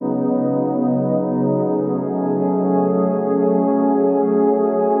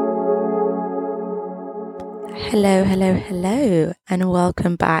Hello, and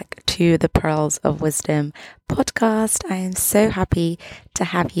welcome back to the Pearls of Wisdom podcast. I am so happy to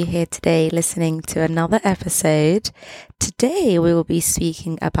have you here today listening to another episode. Today, we will be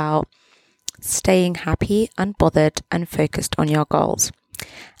speaking about staying happy, unbothered, and focused on your goals.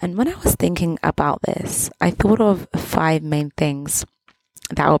 And when I was thinking about this, I thought of 5 main things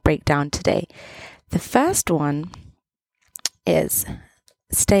that I'll break down today. The first one is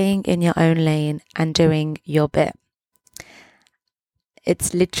staying in your own lane and doing your bit.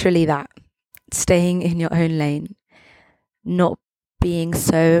 It's literally that, staying in your own lane, not being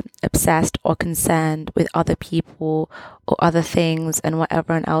so obsessed or concerned with other people or other things and what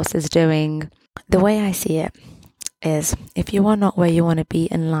everyone else is doing. The way I see it is, if you are not where you want to be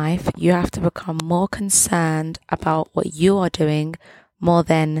in life, you have to become more concerned about what you are doing more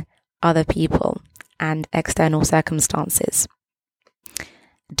than other people and external circumstances.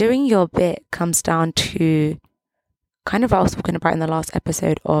 Doing your bit comes down to kind of what I was talking about in the last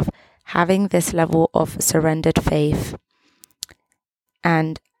episode of having this level of surrendered faith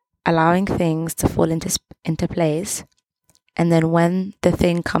and allowing things to fall into place. And then when the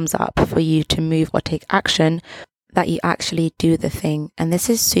thing comes up for you to move or take action, that you actually do the thing. And this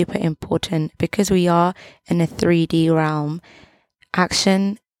is super important because we are in a 3D realm.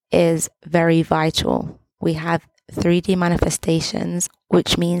 Action is very vital. We have 3D manifestations,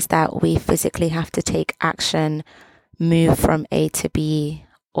 which means that we physically have to take action, move from A to B,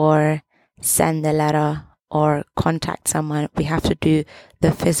 or send a letter or contact someone. We have to do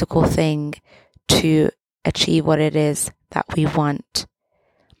the physical thing to achieve what it is that we want.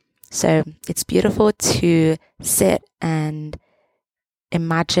 So it's beautiful to sit and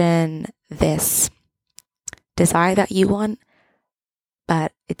imagine this desire that you want,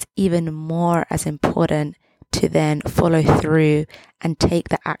 but it's even more as important to then follow through and take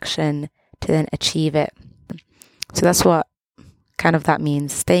the action to then achieve it. So that's what kind of that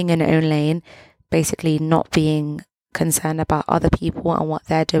means. Staying in your own lane, basically not being concerned about other people and what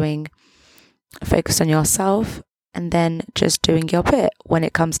they're doing. Focus on yourself and then just doing your bit. When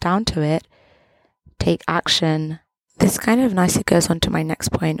it comes down to it, take action. This kind of nicely goes on to my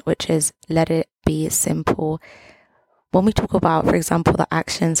next point, which is let it be simple. When we talk about, for example, the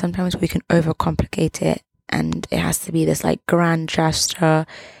action, sometimes we can overcomplicate it. And it has to be this like grand gesture.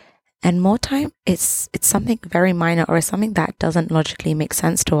 And more time, it's something very minor or something that doesn't logically make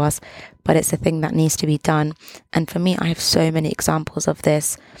sense to us, but it's a thing that needs to be done. And for me, I have so many examples of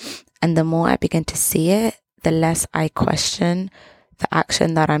this. And the more I begin to see it, the less I question the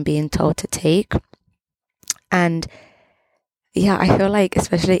action that I'm being told to take. And yeah, I feel like,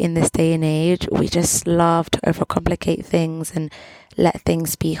 especially in this day and age, we just love to overcomplicate things and let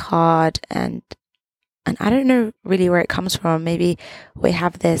things be hard. And I don't know really where it comes from. Maybe we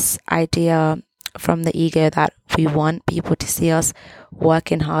have this idea from the ego that we want people to see us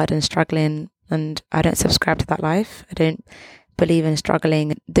working hard and struggling. And I don't subscribe to that life. I don't believe in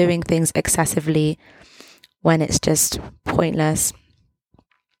struggling, doing things excessively when it's just pointless.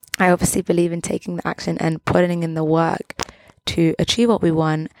 I obviously believe in taking the action and putting in the work to achieve what we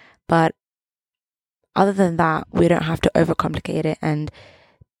want. But other than that, we don't have to overcomplicate it and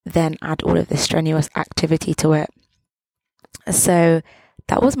then add all of this strenuous activity to it. So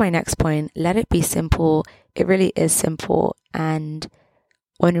that was my next point. Let it be simple. It really is simple. And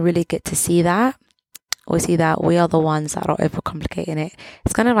when we really get to see that, we see that we are the ones that are overcomplicating it.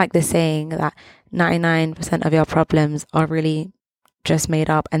 It's kind of like the saying that 99% of your problems are really just made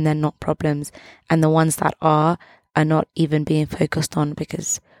up and they're not problems. And the ones that are not even being focused on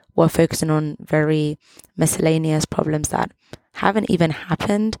because we're focusing on very miscellaneous problems that haven't even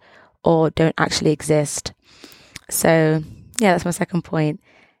happened or don't actually exist. So yeah, that's my second point.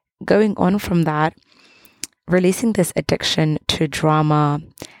 Going on from that, releasing this addiction to drama.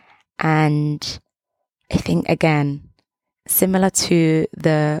 And I think, again, similar to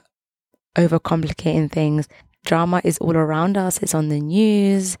the overcomplicating things, drama is all around us. It's on the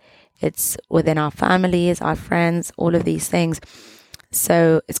news. It's within our families, our friends, all of these things.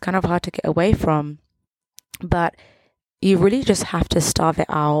 So it's kind of hard to get away from. But you really just have to starve it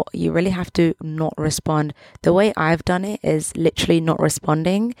out. You really have to not respond. The way I've done it is literally not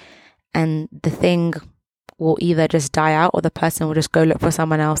responding. And the thing will either just die out or the person will just go look for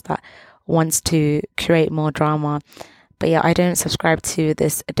someone else that wants to create more drama. But yeah, I don't subscribe to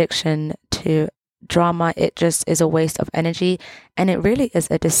this addiction to drama. It just is a waste of energy. And it really is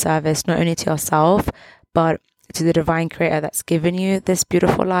a disservice, not only to yourself, but to the divine creator that's given you this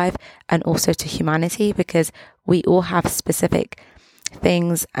beautiful life, and also to humanity, because we all have specific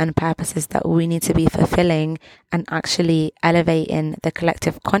things and purposes that we need to be fulfilling and actually elevating the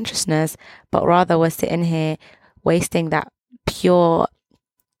collective consciousness. But rather we're sitting here wasting that pure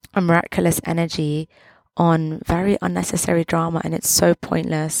and miraculous energy on very unnecessary drama, and it's so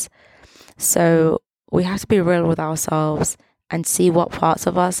pointless. So we have to be real with ourselves and see what parts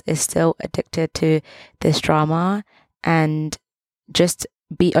of us is still addicted to this drama, and just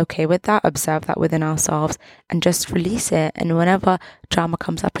be okay with that, observe that within ourselves, and just release it. And whenever drama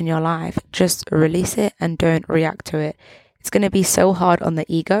comes up in your life, just release it and don't react to it. It's going to be so hard on the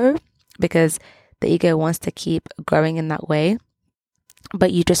ego because the ego wants to keep growing in that way,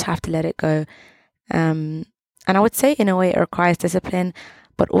 but you just have to let it go. And I would say in a way it requires discipline,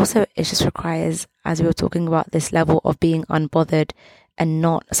 but also it just requires, as we were talking about, this level of being unbothered and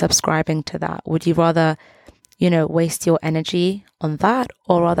not subscribing to that. Would you rather, waste your energy on that,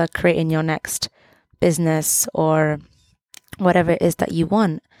 or rather creating your next business or whatever it is that you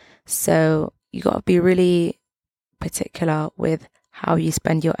want? So you got to be really particular with how you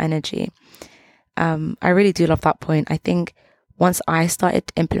spend your energy. I really do love that point. I think once I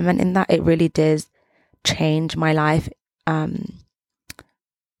started implementing that, it really did change my life.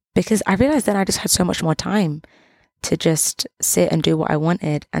 Because I realized then I just had so much more time to just sit and do what I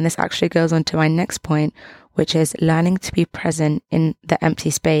wanted. And this actually goes on to my next point, which is learning to be present in the empty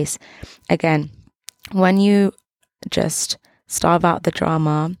space. Again, when you just starve out the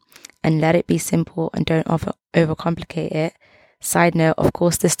drama and let it be simple and don't overcomplicate it. Side note, of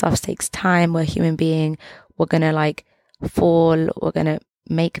course, this stuff takes time. We're human being. We're going to fall. We're going to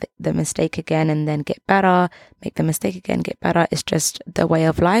make the mistake again and then get better. Make the mistake again, get better. It's just the way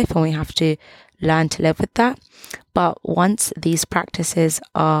of life, and we have to learn to live with that. But once these practices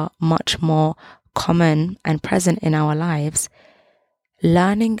are much more common and present in our lives,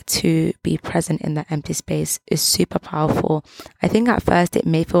 learning to be present in that empty space is super powerful. I think at first it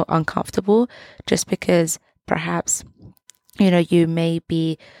may feel uncomfortable just because perhaps, you may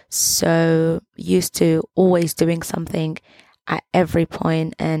be so used to always doing something at every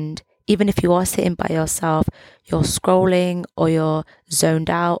point. And even if you are sitting by yourself, you're scrolling or you're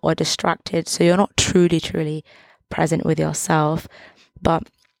zoned out or distracted. So you're not truly present with yourself. But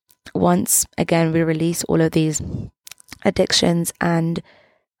once again, we release all of these addictions and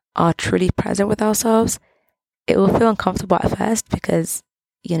are truly present with ourselves, it will feel uncomfortable at first because,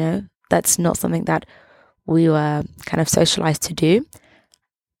 that's not something that we were kind of socialized to do.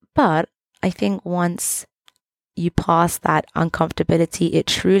 But I think once you pass that uncomfortability, it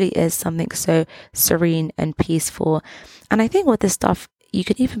truly is something so serene and peaceful. And I think with this stuff, you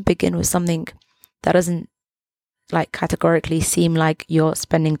can even begin with something that doesn't categorically seem like you're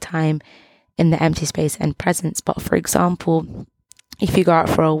spending time in the empty space and presence. But for example, if you go out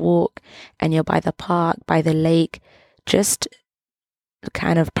for a walk and you're by the park, by the lake, just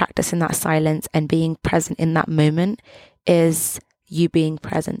kind of practicing that silence and being present in that moment is you being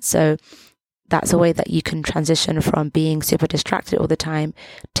present. So that's a way that you can transition from being super distracted all the time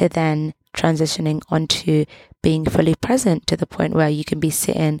to then transitioning onto being fully present to the point where you can be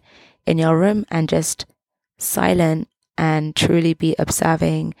sitting in your room and just silent and truly be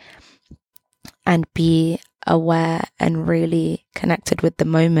observing and be aware and really connected with the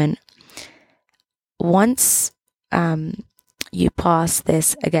moment. Once you pass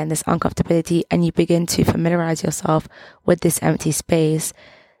this uncomfortability and you begin to familiarize yourself with this empty space,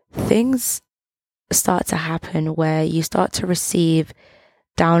 things start to happen where you start to receive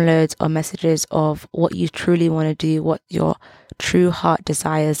downloads or messages of what you truly want to do, what your true heart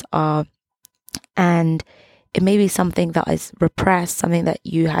desires are. And it may be something that is repressed, something that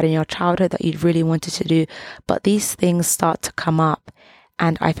you had in your childhood that you really wanted to do, but these things start to come up.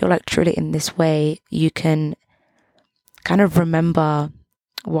 And I feel like truly in this way, you can kind of remember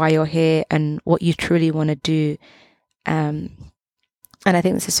why you're here and what you truly want to do. And I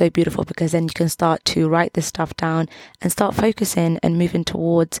think this is so beautiful because then you can start to write this stuff down and start focusing and moving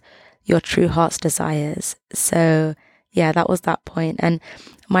towards your true heart's desires. So yeah, that was that point. And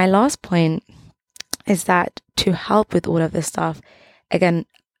my last point is that to help with all of this stuff, again,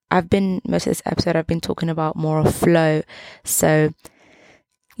 most of this episode, I've been talking about more of flow. So,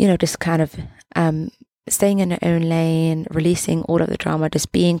 just kind of staying in your own lane, releasing all of the drama,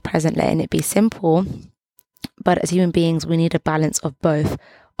 just being present, letting it be simple. But as human beings, we need a balance of both,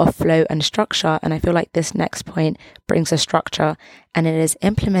 of flow and structure. And I feel like this next point brings a structure, and it is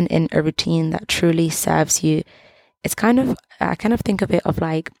implementing a routine that truly serves you. It's I kind of think of it of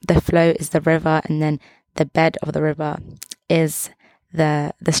like the flow is the river, and then the bed of the river is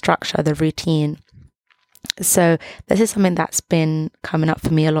the structure, the routine. So this is something that's been coming up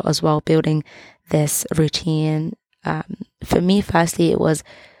for me a lot as well, building this routine. For me, firstly, it was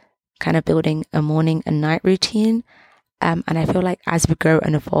kind of building a morning and night routine. And I feel like as we grow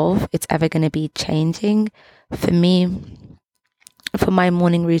and evolve, it's ever going to be changing for me, for my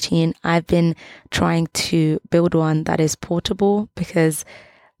morning routine, I've been trying to build one that is portable, because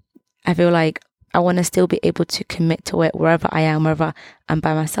I feel like I want to still be able to commit to it wherever I am, wherever I'm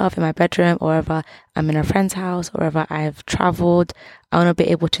by myself in my bedroom, or wherever I'm in a friend's house, or wherever I've traveled. I want to be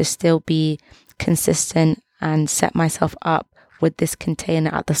able to still be consistent and set myself up with this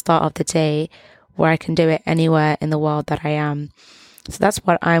container at the start of the day where I can do it anywhere in the world that I am. So that's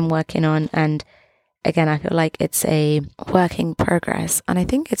what I'm working on. And again, I feel like it's a work in progress. And I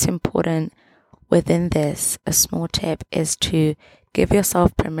think it's important within this, a small tip is to give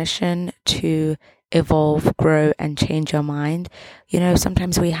yourself permission to evolve, grow, and change your mind.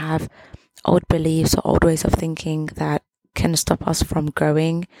 Sometimes we have old beliefs or old ways of thinking that can stop us from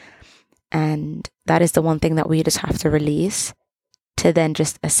growing. And that is the one thing that we just have to release to then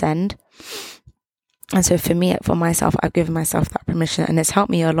just ascend. And so for me, for myself, I've given myself that permission, and it's helped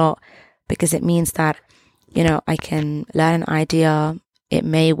me a lot, because it means that, I can learn an idea. It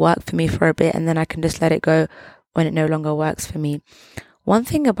may work for me for a bit, and then I can just let it go when it no longer works for me. One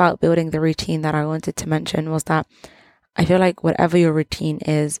thing about building the routine that I wanted to mention was that I feel like whatever your routine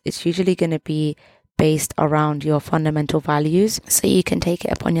is, it's usually going to be based around your fundamental values. So you can take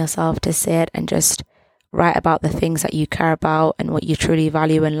it upon yourself to sit and just write about the things that you care about and what you truly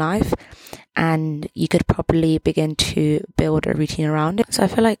value in life. And you could probably begin to build a routine around it. So I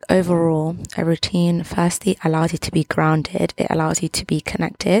feel like overall, a routine firstly allows you to be grounded. It allows you to be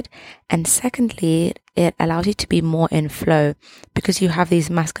connected. And secondly, it allows you to be more in flow, because you have these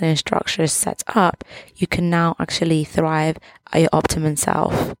masculine structures set up. You can now actually thrive at your optimum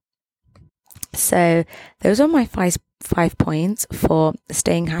self. So those are my five points for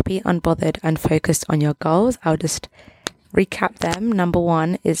staying happy, unbothered, and focused on your goals. I'll just recap them. Number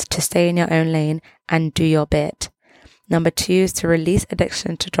 1 is to stay in your own lane and do your bit. Number 2 is to release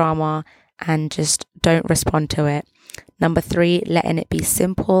addiction to drama and just don't respond to it. Number 3, letting it be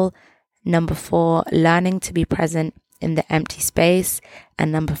simple. Number 4, learning to be present in the empty space.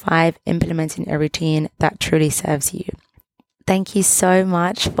 And number 5, implementing a routine that truly serves you. Thank you so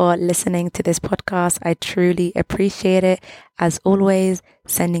much for listening to this podcast. I truly appreciate it. As always,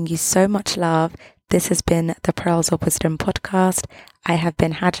 sending you so much love. This has been the Pearls of Wisdom podcast. I have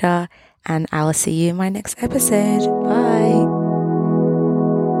been Hajar, and I will see you in my next episode. Bye.